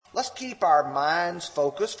Let's keep our minds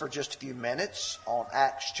focused for just a few minutes on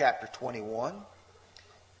Acts chapter 21.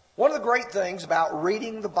 One of the great things about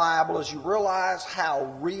reading the Bible is you realize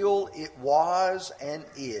how real it was and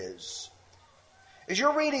is. As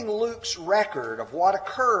you're reading Luke's record of what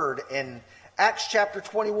occurred in Acts chapter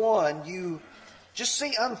 21, you just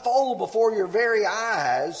see unfold before your very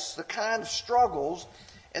eyes the kind of struggles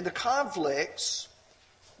and the conflicts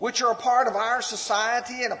which are a part of our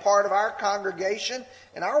society and a part of our congregation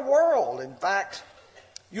and our world. In fact,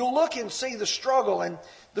 you'll look and see the struggle, and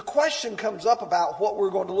the question comes up about what we're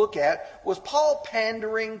going to look at. Was Paul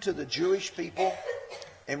pandering to the Jewish people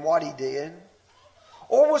in what he did?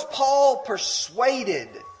 Or was Paul persuaded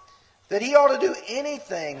that he ought to do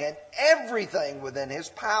anything and everything within his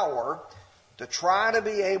power to try to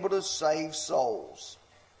be able to save souls?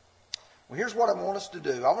 Well, here's what I want us to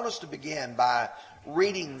do. I want us to begin by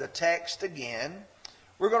reading the text again.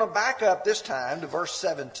 We're going to back up this time to verse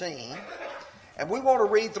 17. And we want to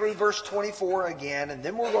read through verse 24 again. And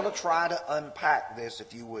then we're going to try to unpack this,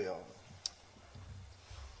 if you will.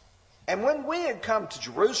 And when we had come to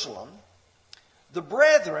Jerusalem, the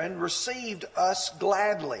brethren received us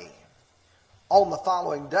gladly. On the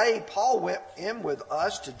following day, Paul went in with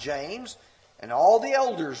us to James, and all the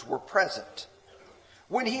elders were present.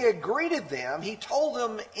 When he had greeted them, he told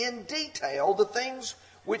them in detail the things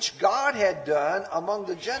which God had done among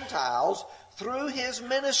the Gentiles through his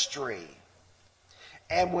ministry.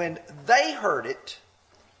 And when they heard it,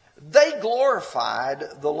 they glorified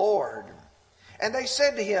the Lord. And they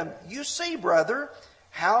said to him, "You see, brother,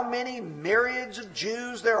 how many myriads of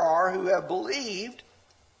Jews there are who have believed,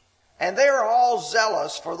 and they are all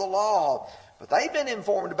zealous for the law. But they've been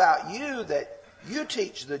informed about you that you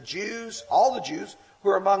teach the Jews, all the Jews, who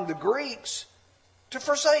are among the Greeks, to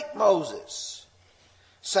forsake Moses,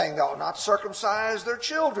 saying they ought not to circumcise their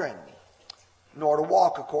children, nor to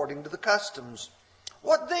walk according to the customs.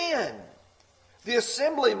 What then? The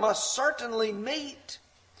assembly must certainly meet,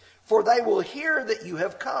 for they will hear that you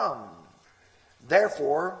have come.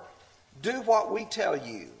 Therefore, do what we tell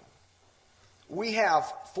you. We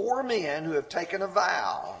have 4 men who have taken a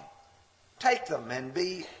vow. Take them and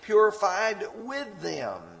be purified with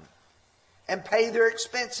them, and pay their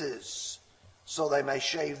expenses, so they may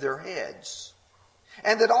shave their heads.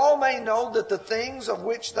 And that all may know that the things of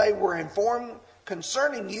which they were informed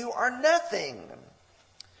concerning you are nothing,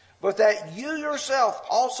 but that you yourself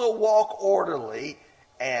also walk orderly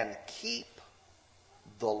and keep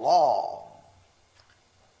the law."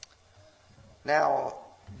 Now,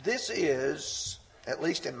 this is, at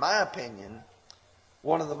least in my opinion,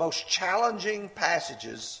 one of the most challenging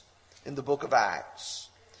passages in the book of Acts.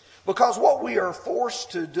 Because what we are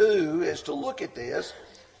forced to do is to look at this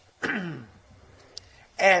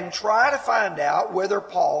and try to find out whether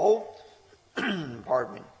Paul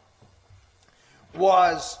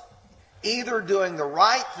was either doing the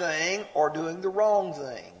right thing or doing the wrong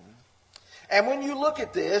thing. And when you look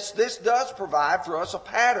at this, this does provide for us a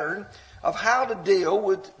pattern of how to deal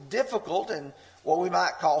with difficult and what we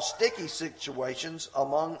might call sticky situations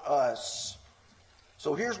among us.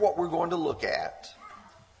 So here's what we're going to look at.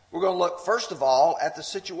 We're going to look, first of all, at the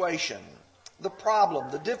situation, the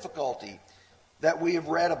problem, the difficulty that we have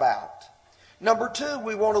read about. Number 2,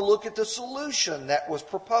 we want to look at the solution that was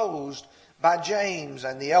proposed by James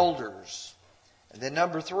and the elders. And then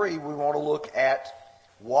number 3, we want to look at,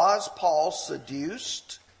 was Paul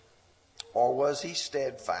seduced or was he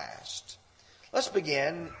steadfast? Let's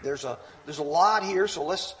begin. There's a lot here, so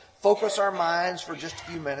let's focus our minds for just a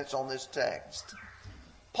few minutes on this text.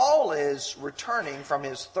 Paul is returning from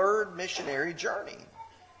his 3rd missionary journey.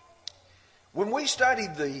 When we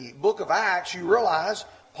studied the book of Acts, you realize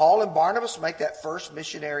Paul and Barnabas make that first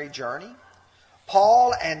missionary journey.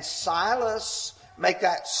 Paul and Silas make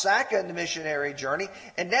that 2nd missionary journey.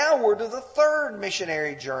 And now we're to the 3rd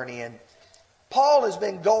missionary journey. And Paul has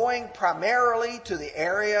been going primarily to the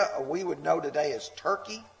area we would know today as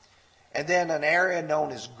Turkey, and then an area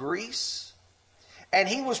known as Greece. And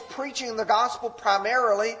he was preaching the gospel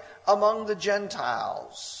primarily among the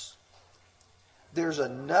Gentiles. There's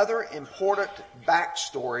another important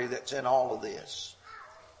backstory that's in all of this.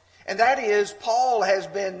 And that is, Paul has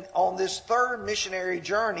been on this 3rd missionary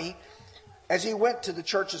journey as he went to the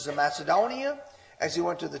churches of Macedonia, as he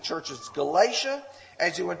went to the churches of Galatia,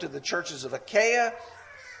 as he went to the churches of Achaia.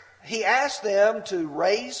 He asked them to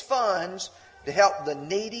raise funds to help the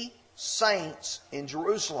needy saints in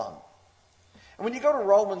Jerusalem. And when you go to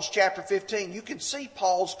Romans chapter 15, you can see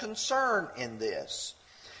Paul's concern in this.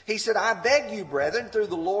 He said, "I beg you, brethren, through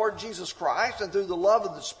the Lord Jesus Christ and through the love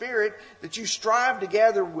of the Spirit, that you strive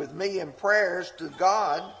together with me in prayers to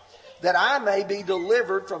God, that I may be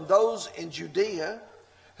delivered from those in Judea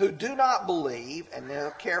who do not believe, and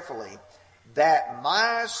now carefully, that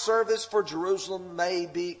my service for Jerusalem may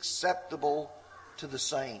be acceptable to the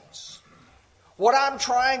saints. What I'm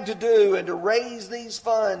trying to do and to raise these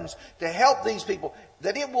funds to help these people,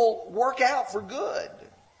 that it will work out for good.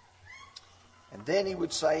 And then he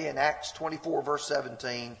would say in Acts 24 verse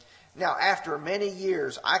 17, now after many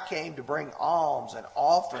years I came to bring alms and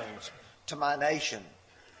offerings to my nation.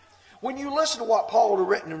 When you listen to what Paul had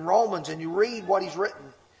written in Romans and you read what he's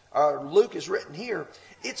written, Luke has written here,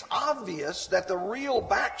 it's obvious that the real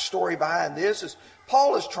backstory behind this is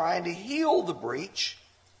Paul is trying to heal the breach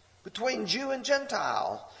between Jew and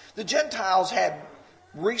Gentile. The Gentiles had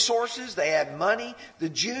resources, they had money. The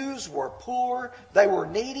Jews were poor, they were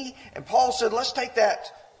needy. And Paul said, let's take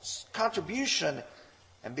that contribution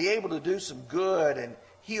and be able to do some good and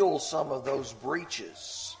heal some of those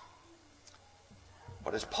breaches.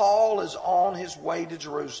 But as Paul is on his way to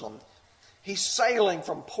Jerusalem, he's sailing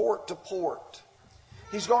from port to port.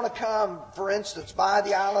 He's going to come, for instance, by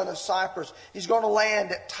the island of Cyprus. He's going to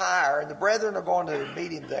land at Tyre, and the brethren are going to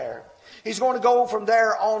meet him there. He's going to go from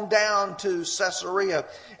there on down to Caesarea.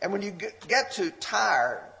 And when you get to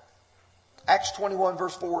Tyre, Acts 21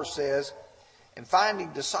 verse 4 says, and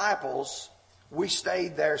finding disciples, we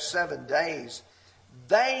stayed there 7 days.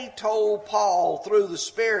 They told Paul through the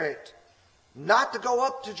Spirit not to go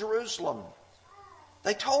up to Jerusalem.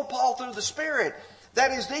 They told Paul through the Spirit.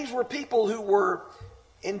 That is, these were people who were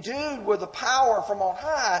endued with the power from on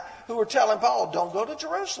high who were telling Paul, don't go to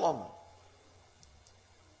Jerusalem.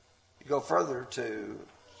 You go further to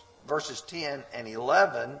verses 10 and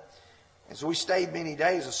 11. As we stayed many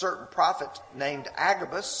days, a certain prophet named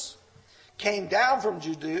Agabus came down from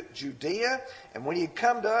Judea, and when he had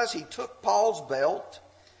come to us, he took Paul's belt,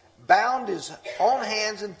 bound his own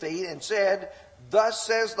hands and feet, and said, thus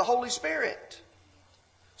says the Holy Spirit,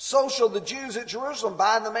 so shall the Jews at Jerusalem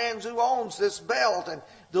bind the man who owns this belt and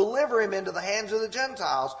deliver him into the hands of the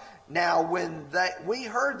Gentiles. Now when we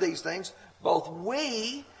heard these things, both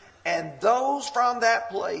we and those from that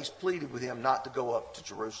place pleaded with him not to go up to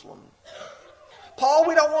Jerusalem. Paul,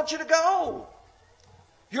 we don't want you to go.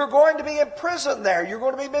 You're going to be imprisoned there. You're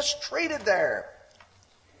going to be mistreated there.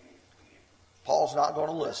 Paul's not going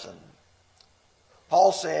to listen.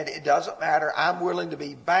 Paul said, it doesn't matter. I'm willing to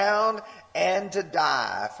be bound and to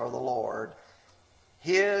die for the Lord.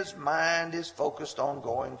 His mind is focused on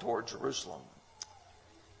going toward Jerusalem.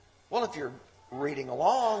 Well, if you're reading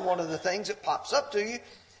along, one of the things that pops up to you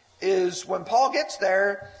is when Paul gets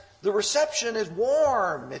there, the reception is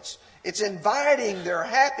warm. It's inviting. They're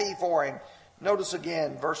happy for him. Notice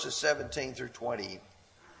again verses 17 through 20.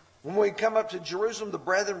 When we come up to Jerusalem, the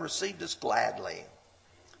brethren received us gladly.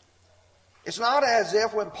 It's not as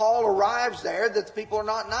if when Paul arrives there that the people are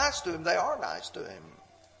not nice to him. They are nice to him.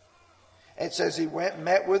 It says he went and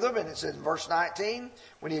met with them, and it says in verse 19,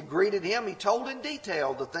 when he had greeted him, he told in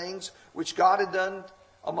detail the things which God had done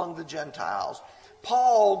among the Gentiles.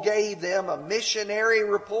 Paul gave them a missionary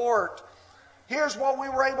report. Here's what we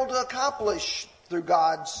were able to accomplish through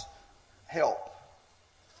God's help.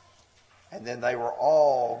 And then they were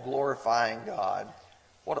all glorifying God.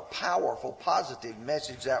 What a powerful, positive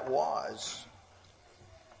message that was.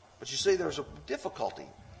 But you see, there's a difficulty.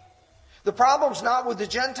 The problem's not with the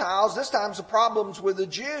Gentiles. This time the problem's with the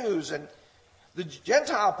Jews. And the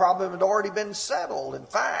Gentile problem had already been settled. In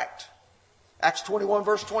fact, Acts 21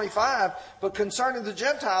 verse 25, but concerning the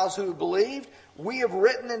Gentiles who believed, we have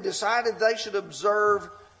written and decided they should observe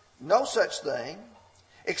no such thing,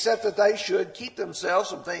 except that they should keep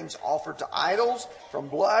themselves from things offered to idols, from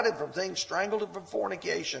blood, and from things strangled, and from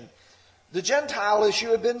fornication. The Gentile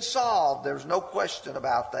issue had been solved. There's no question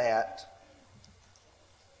about that.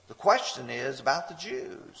 The question is about the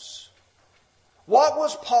Jews. What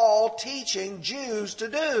was Paul teaching Jews to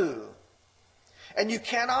do? And you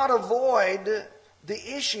cannot avoid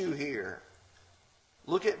the issue here.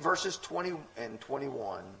 Look at verses 20 and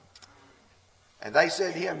 21. And they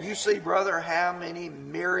said to him, you see, brother, how many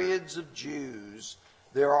myriads of Jews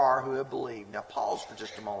there are who have believed. Now pause for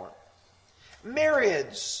just a moment.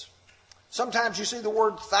 Myriads. Sometimes you see the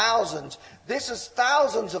word thousands. This is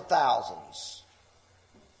thousands of thousands.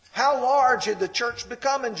 How large had the church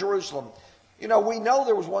become in Jerusalem? You know, we know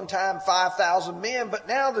there was one time 5,000 men, but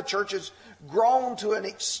now the church has grown to an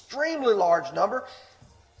extremely large number.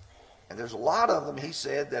 And there's a lot of them, he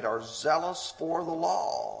said, that are zealous for the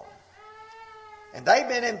law. And they've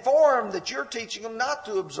been informed that you're teaching them not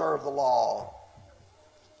to observe the law.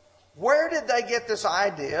 Where did they get this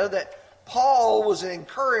idea that Paul was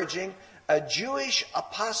encouraging a Jewish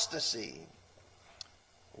apostasy?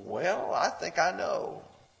 Well, I think I know.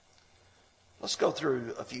 Let's go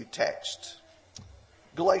through a few texts.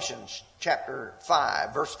 Galatians chapter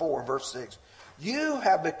 5, verse 4, verse 6. You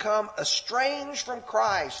have become estranged from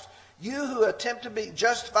Christ. You who attempt to be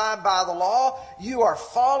justified by the law, you are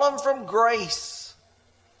fallen from grace.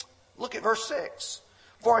 Look at verse 6.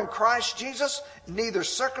 For in Christ Jesus, neither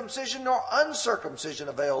circumcision nor uncircumcision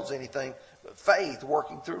avails anything, but faith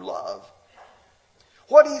working through love.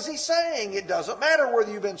 What is he saying? It doesn't matter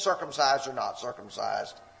whether you've been circumcised or not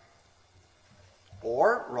circumcised.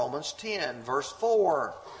 Or Romans 10, verse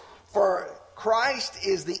 4. For Christ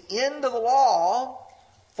is the end of the law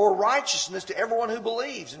for righteousness to everyone who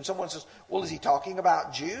believes. And someone says, well, is he talking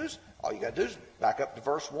about Jews? All you got to do is back up to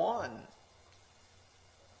verse 1.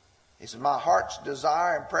 He said, my heart's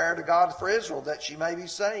desire and prayer to God for Israel, that she may be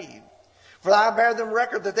saved. For I bear them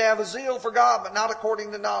record that they have a zeal for God, but not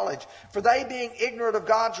according to knowledge. For they, being ignorant of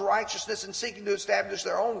God's righteousness and seeking to establish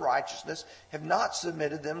their own righteousness, have not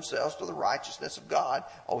submitted themselves to the righteousness of God.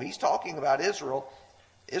 Oh, he's talking about Israel.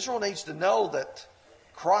 Israel needs to know that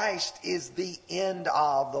Christ is the end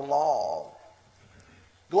of the law.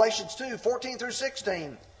 Galatians 2, 14 through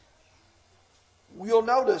 16. You'll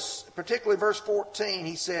notice, particularly verse 14,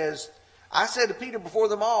 he says, I said to Peter before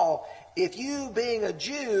them all, if you, being a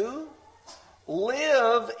Jew,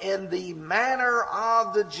 live in the manner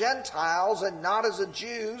of the Gentiles and not as the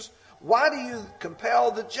Jews, why do you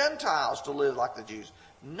compel the Gentiles to live like the Jews?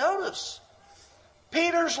 Notice,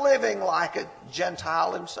 Peter's living like a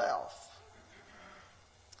Gentile himself.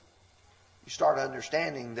 You start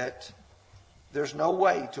understanding that there's no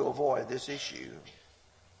way to avoid this issue.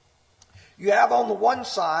 You have on the one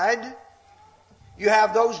side, you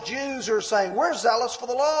have those Jews who are saying, we're zealous for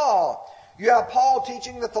the law. You have Paul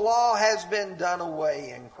teaching that the law has been done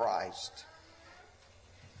away in Christ.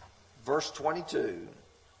 Verse 22.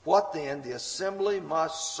 What then? The assembly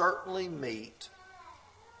must certainly meet,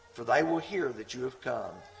 for they will hear that you have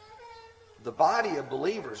come. The body of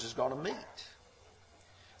believers is going to meet.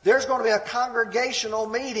 There's going to be a congregational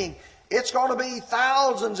meeting. It's going to be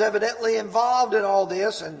thousands evidently involved in all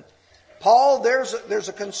this. And Paul, there's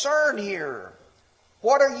a concern here.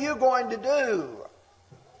 What are you going to do?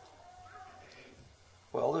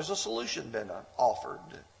 Well, there's a solution been offered.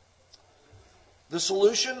 The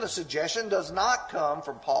solution, the suggestion does not come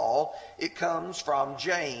from Paul. It comes from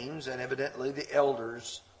James and evidently the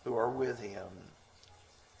elders who are with him.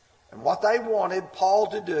 And what they wanted Paul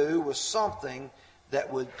to do was something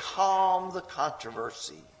that would calm the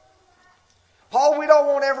controversy. Paul, we don't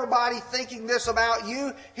want everybody thinking this about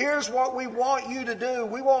you. Here's what we want you to do.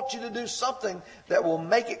 We want you to do something that will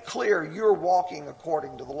make it clear you're walking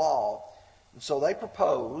according to the law. And so they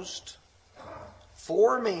proposed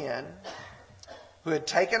 4 men who had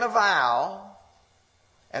taken a vow,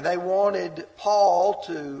 and they wanted Paul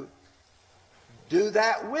to do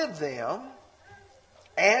that with them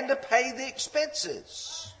and to pay the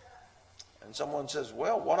expenses. And someone says,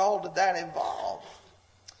 well, what all did that involve?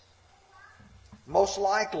 Most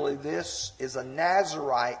likely this is a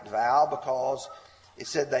Nazirite vow because it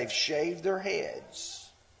said they've shaved their heads.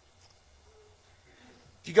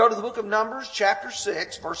 If you go to the book of Numbers, chapter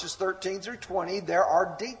 6, verses 13 through 20, there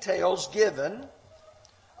are details given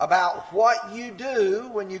about what you do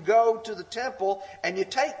when you go to the temple and you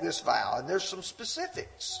take this vow. And there's some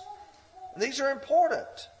specifics. And these are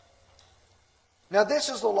important. Now this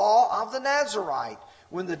is the law of the Nazirite.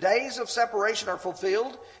 When the days of separation are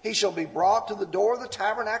fulfilled, he shall be brought to the door of the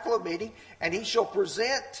tabernacle of meeting, and he shall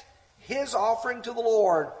present his offering to the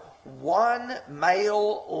Lord, 1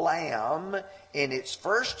 male lamb in its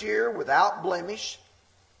first year without blemish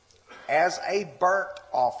as a burnt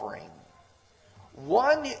offering.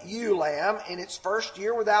 1 ewe lamb in its first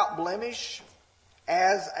year without blemish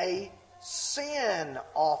as a sin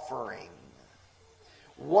offering.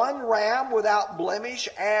 1 ram without blemish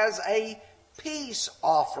as a peace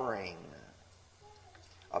offering.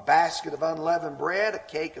 A basket of unleavened bread, a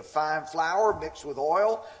cake of fine flour mixed with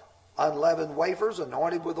oil, unleavened wafers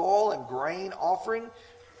anointed with oil, and grain offering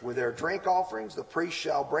with their drink offerings. The priest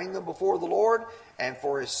shall bring them before the Lord, and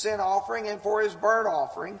for his sin offering and for his burnt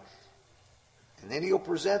offering. And then he'll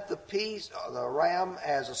present the ram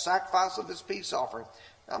as a sacrifice of his peace offering.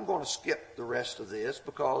 Now, I'm going to skip the rest of this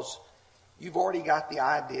because you've already got the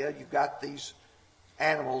idea. You've got these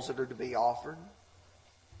animals that are to be offered.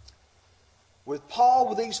 With Paul,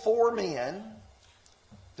 with these 4 men,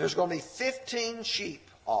 there's going to be 15 sheep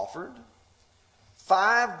offered,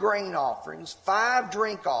 5 grain offerings, 5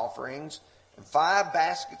 drink offerings, and 5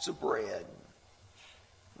 baskets of bread.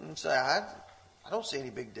 And say, I don't see any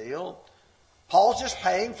big deal. Paul's just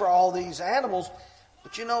paying for all these animals.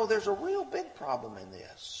 But you know, there's a real big problem in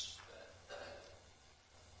this.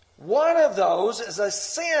 One of those is a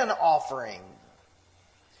sin offering.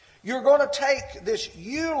 You're going to take this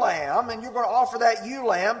ewe lamb and you're going to offer that ewe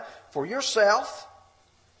lamb for yourself,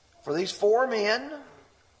 for these 4 men,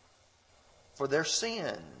 for their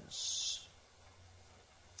sins.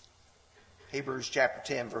 Hebrews chapter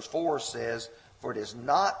 10 verse 4 says, "For it is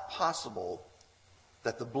not possible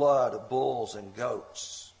that the blood of bulls and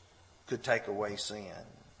goats could take away sin."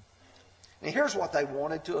 And here's what they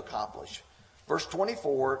wanted to accomplish. Verse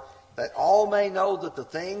 24, "That all may know that the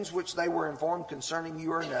things which they were informed concerning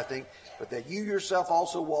you are nothing, but that you yourself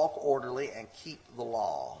also walk orderly and keep the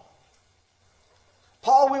law."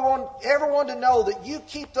 Paul, we want everyone to know that you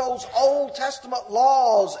keep those Old Testament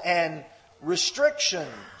laws and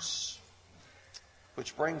restrictions.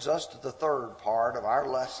 Which brings us to the third part of our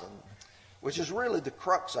lesson, which is really the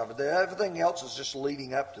crux of it. Everything else is just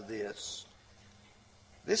leading up to this.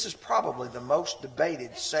 This is probably the most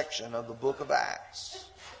debated section of the book of Acts.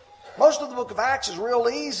 Most of the book of Acts is real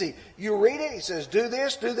easy. You read it, he says, do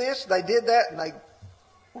this, they did that, and they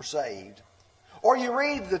were saved. Or you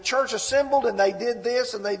read the church assembled, and they did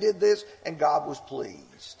this, and God was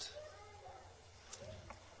pleased.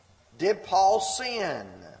 Did Paul sin?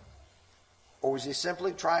 Or was he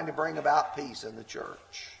simply trying to bring about peace in the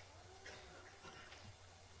church?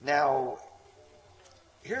 Now,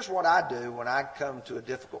 here's what I do when I come to a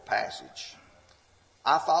difficult passage.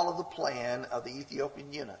 I follow the plan of the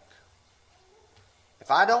Ethiopian eunuch.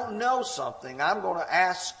 If I don't know something, I'm going to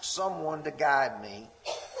ask someone to guide me.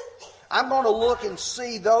 I'm going to look and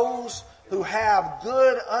see those who have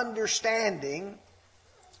good understanding.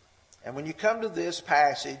 And when you come to this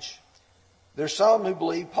passage, there's some who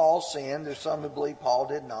believe Paul sinned. There's some who believe Paul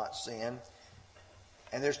did not sin.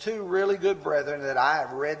 And there's 2 really good brethren that I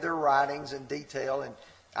have read their writings in detail, and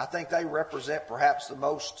I think they represent perhaps the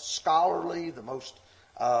most scholarly, the most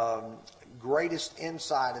greatest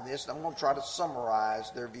insight in this. And I'm going to try to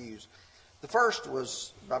summarize their views. The first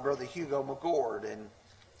was my brother Hugo McGord, and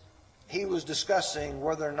he was discussing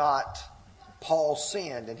whether or not Paul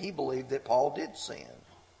sinned, and he believed that Paul did sin.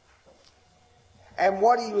 And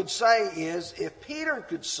what he would say is, if Peter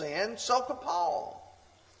could sin, so could Paul.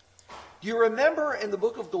 Do you remember in the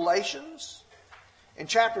book of Galatians, in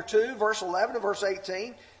chapter 2, verse 11 and verse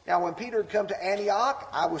 18, "Now when Peter had come to Antioch,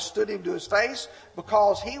 I withstood him to his face,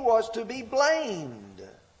 because he was to be blamed."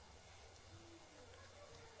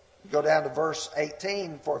 You go down to verse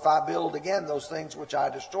 18, "For if I build again those things which I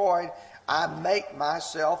destroyed, I make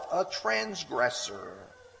myself a transgressor."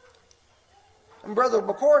 And Brother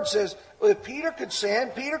McCord says, well, if Peter could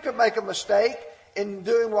sin, Peter could make a mistake in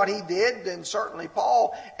doing what he did, then certainly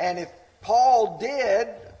Paul. And if Paul did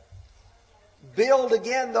build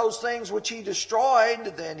again those things which he destroyed,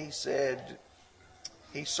 then he said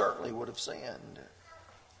he certainly would have sinned.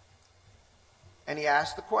 And he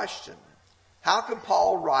asked the question, how could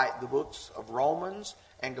Paul write the books of Romans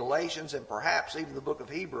and Galatians and perhaps even the book of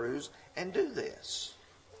Hebrews and do this?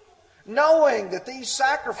 Knowing that these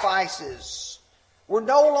sacrifices were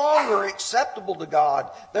no longer acceptable to God.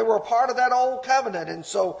 They were a part of that old covenant. And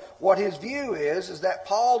so what his view is that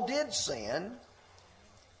Paul did sin,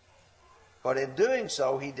 but in doing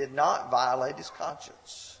so, he did not violate his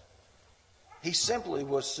conscience. He simply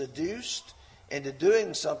was seduced into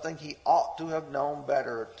doing something he ought to have known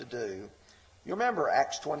better to do. You remember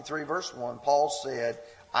Acts 23 verse 1, Paul said,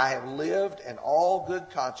 "I have lived in all good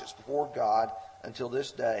conscience before God until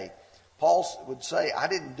this day." Paul would say, I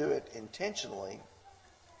didn't do it intentionally.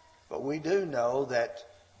 But we do know that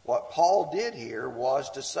what Paul did here was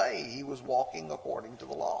to say he was walking according to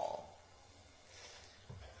the law.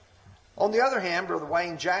 On the other hand, Brother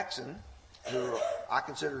Wayne Jackson, who I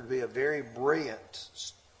consider to be a very brilliant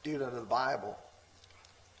student of the Bible,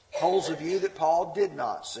 holds a view that Paul did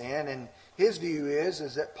not sin. And his view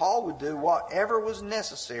is that Paul would do whatever was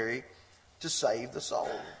necessary to save the soul.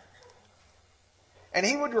 And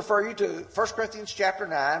he would refer you to 1 Corinthians chapter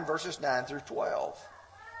 9, verses 9 through 12.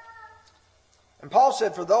 And Paul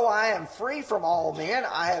said, "For though I am free from all men,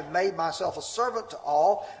 I have made myself a servant to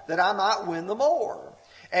all, that I might win the more.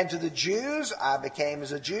 And to the Jews I became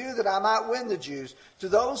as a Jew, that I might win the Jews. To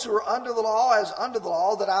those who are under the law, as under the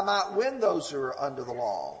law, that I might win those who are under the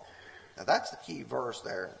law." Now that's the key verse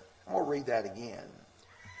there. I'm going to read that again.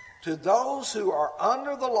 "To those who are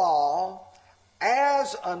under the law,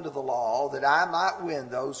 as under the law, that I might win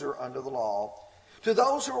those who are under the law. To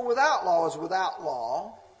those who are without law, as without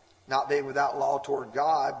law, not being without law toward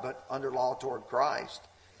God, but under law toward Christ,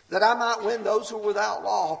 that I might win those who are without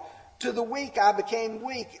law. To the weak I became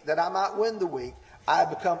weak, that I might win the weak. I have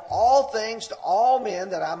become all things to all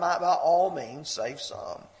men, that I might by all means save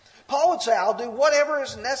some." Paul would say, I'll do whatever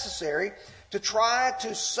is necessary to try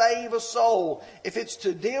to save a soul. If it's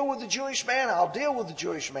to deal with the Jewish man, I'll deal with the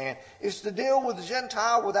Jewish man. If it's to deal with the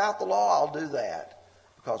Gentile without the law, I'll do that.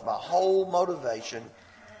 Because my whole motivation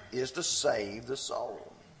is to save the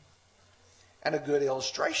soul. And a good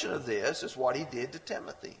illustration of this is what he did to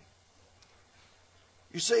Timothy.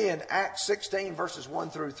 You see, in Acts 16, verses 1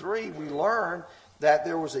 through 3, we learn that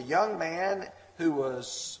there was a young man who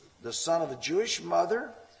was the son of a Jewish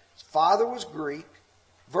mother. His father was Greek.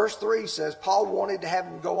 Verse 3 says Paul wanted to have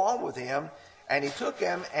him go on with him, and he took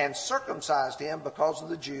him and circumcised him because of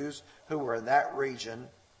the Jews who were in that region,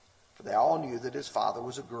 for they all knew that his father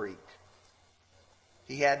was a Greek.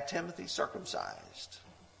 He had Timothy circumcised.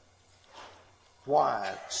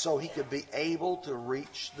 Why? So he could be able to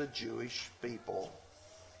reach the Jewish people.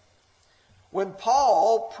 When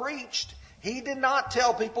Paul preached, he did not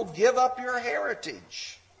tell people, give up your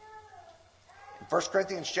heritage. In 1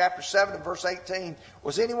 Corinthians chapter 7 and verse 18,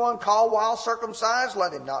 was anyone called while circumcised?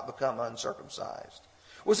 Let him not become uncircumcised.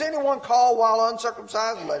 Was anyone called while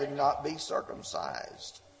uncircumcised? Let him not be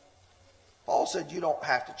circumcised. Paul said you don't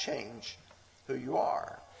have to change who you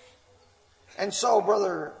are. And so,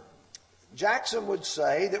 Brother Jackson would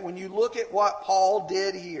say that when you look at what Paul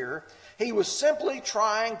did here, he was simply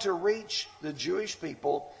trying to reach the Jewish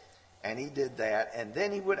people, and he did that. And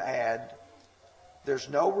then he would add, there's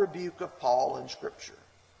no rebuke of Paul in Scripture.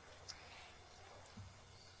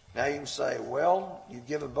 Now you can say, well, you've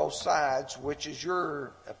given both sides. Which is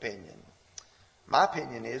your opinion? My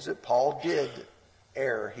opinion is that Paul did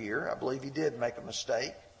err here. I believe he did make a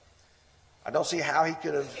mistake. I don't see how he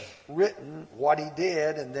could have written what he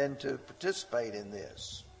did and then to participate in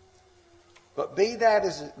this. But be that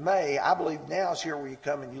as it may, I believe now is here where you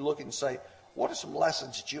come and you look and say, what are some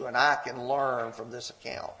lessons that you and I can learn from this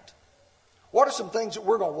account? What are some things that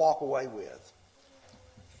we're going to walk away with?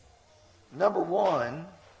 Number one,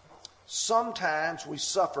 sometimes we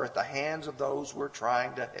suffer at the hands of those we're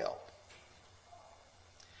trying to help.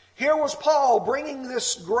 Here was Paul bringing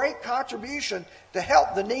this great contribution to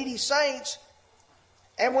help the needy saints.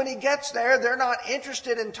 And when he gets there, they're not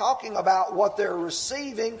interested in talking about what they're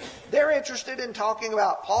receiving. They're interested in talking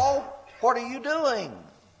about, Paul, what are you doing?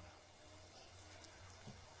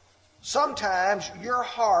 Sometimes your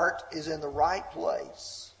heart is in the right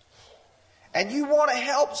place. And you want to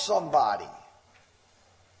help somebody.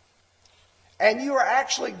 And you are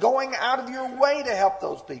actually going out of your way to help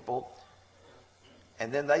those people.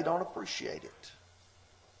 And then they don't appreciate it.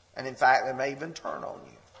 And in fact, they may even turn on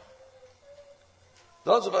you.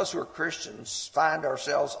 Those of us who are Christians find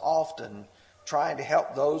ourselves often trying to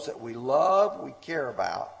help those that we love, we care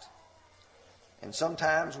about. And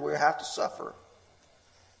sometimes we have to suffer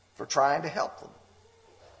for trying to help them.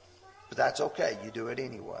 But that's okay. You do it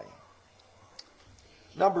anyway.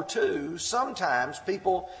 Number two, sometimes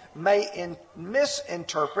people may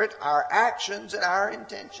misinterpret our actions and our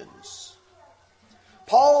intentions.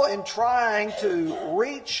 Paul, in trying to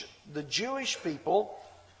reach the Jewish people,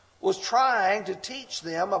 was trying to teach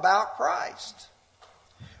them about Christ.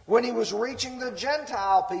 When he was reaching the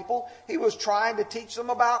Gentile people, he was trying to teach them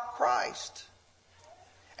about Christ.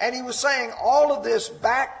 And he was saying all of this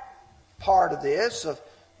back part of this, of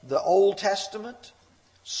the Old Testament,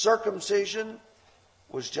 circumcision,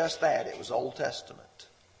 was just that. It was Old Testament.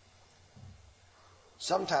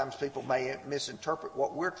 Sometimes people may misinterpret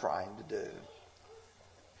what we're trying to do.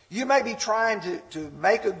 You may be trying to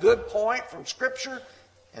make a good point from Scripture,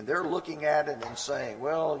 and they're looking at it and saying,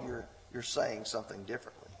 well, you're saying something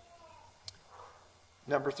differently.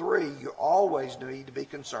 Number three, you always need to be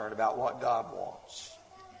concerned about what God wants.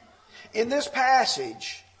 In this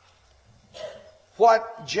passage,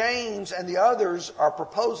 what James and the others are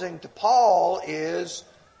proposing to Paul is,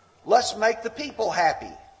 let's make the people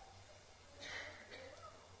happy.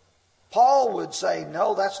 Paul would say,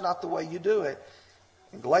 no, that's not the way you do it.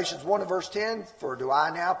 In Galatians 1 and verse 10, for do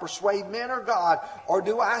I now persuade men or God, or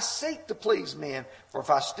do I seek to please men? For if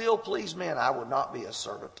I still please men, I would not be a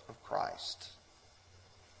servant of Christ.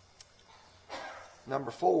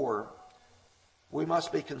 Number four, we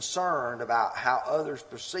must be concerned about how others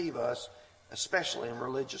perceive us, especially in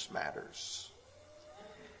religious matters.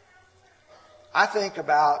 I think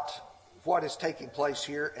about what is taking place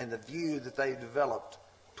here and the view that they've developed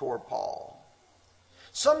toward Paul.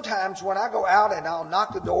 Sometimes when I go out and I'll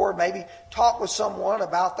knock the door, maybe talk with someone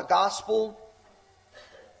about the gospel,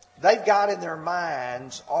 they've got in their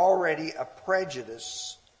minds already a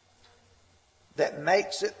prejudice that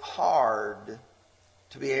makes it hard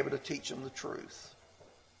to be able to teach them the truth.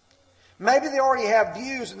 Maybe they already have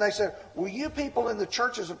views and they say, well, you people in the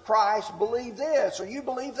churches of Christ believe this or you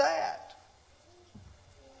believe that.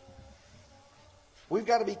 we've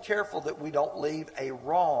got to be careful that we don't leave a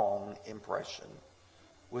wrong impression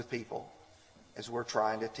with people as we're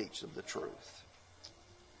trying to teach them the truth.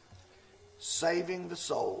 Saving the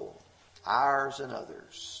soul, ours and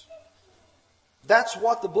others. That's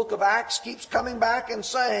what the book of Acts keeps coming back and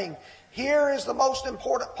saying. Here is the most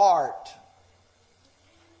important part.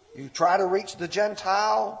 You try to reach the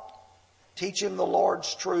Gentile, teach him the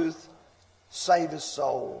Lord's truth, save his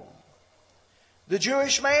soul. The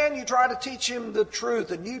Jewish man, you try to teach him the truth,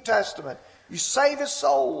 the New Testament. You save his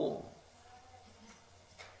soul.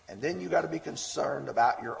 And then you got to be concerned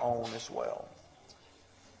about your own as well.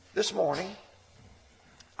 This morning,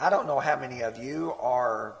 I don't know how many of you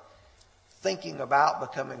are thinking about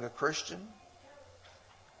becoming a Christian.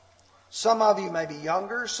 Some of you may be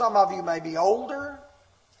younger, some of you may be older.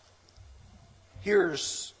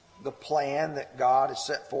 Here's the plan that God has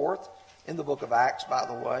set forth in the book of Acts, by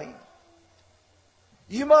the way.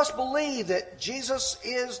 You must believe that Jesus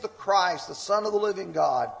is the Christ, the Son of the living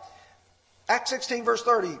God. Acts 16, verse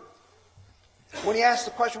 30. When he asked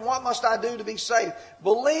the question, what must I do to be saved?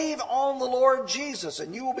 Believe on the Lord Jesus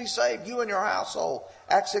and you will be saved, you and your household.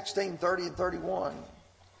 Acts 16, 30 and 31.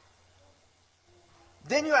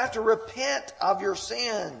 Then you have to repent of your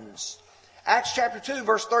sins. Acts chapter 2,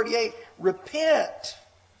 verse 38, repent.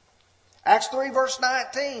 Acts 3, verse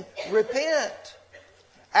 19, repent.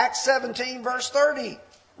 Acts 17, verse 30,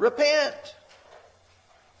 repent.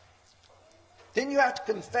 Then you have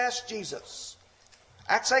to confess Jesus.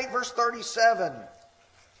 Acts 8, verse 37,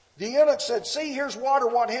 the eunuch said, see, here's water,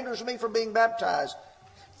 what hinders me from being baptized?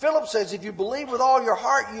 Philip says, if you believe with all your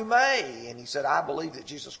heart, you may. And he said, I believe that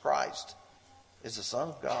Jesus Christ is the Son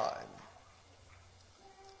of God.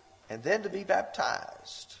 And then to be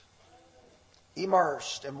baptized,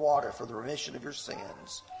 immersed in water for the remission of your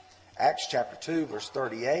sins. Acts chapter 2, verse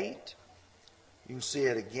 38. You can see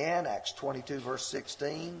it again, Acts 22, verse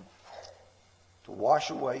 16. To wash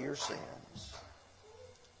away your sins.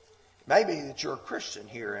 Maybe that you're a Christian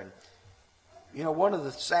here, and you know, one of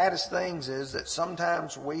the saddest things is that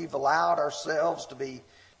sometimes we've allowed ourselves to be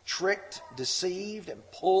tricked, deceived, and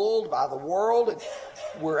pulled by the world, and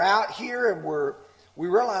we're out here and we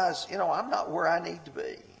realize, you know, I'm not where I need to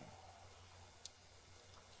be.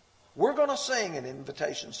 We're going to sing an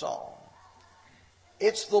invitation song.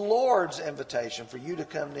 It's the Lord's invitation for you to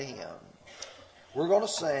come to Him. We're going to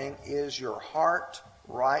sing, Is Your Heart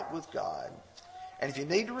Right with God? And if you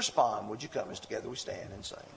need to respond, would you come as together we stand and sing?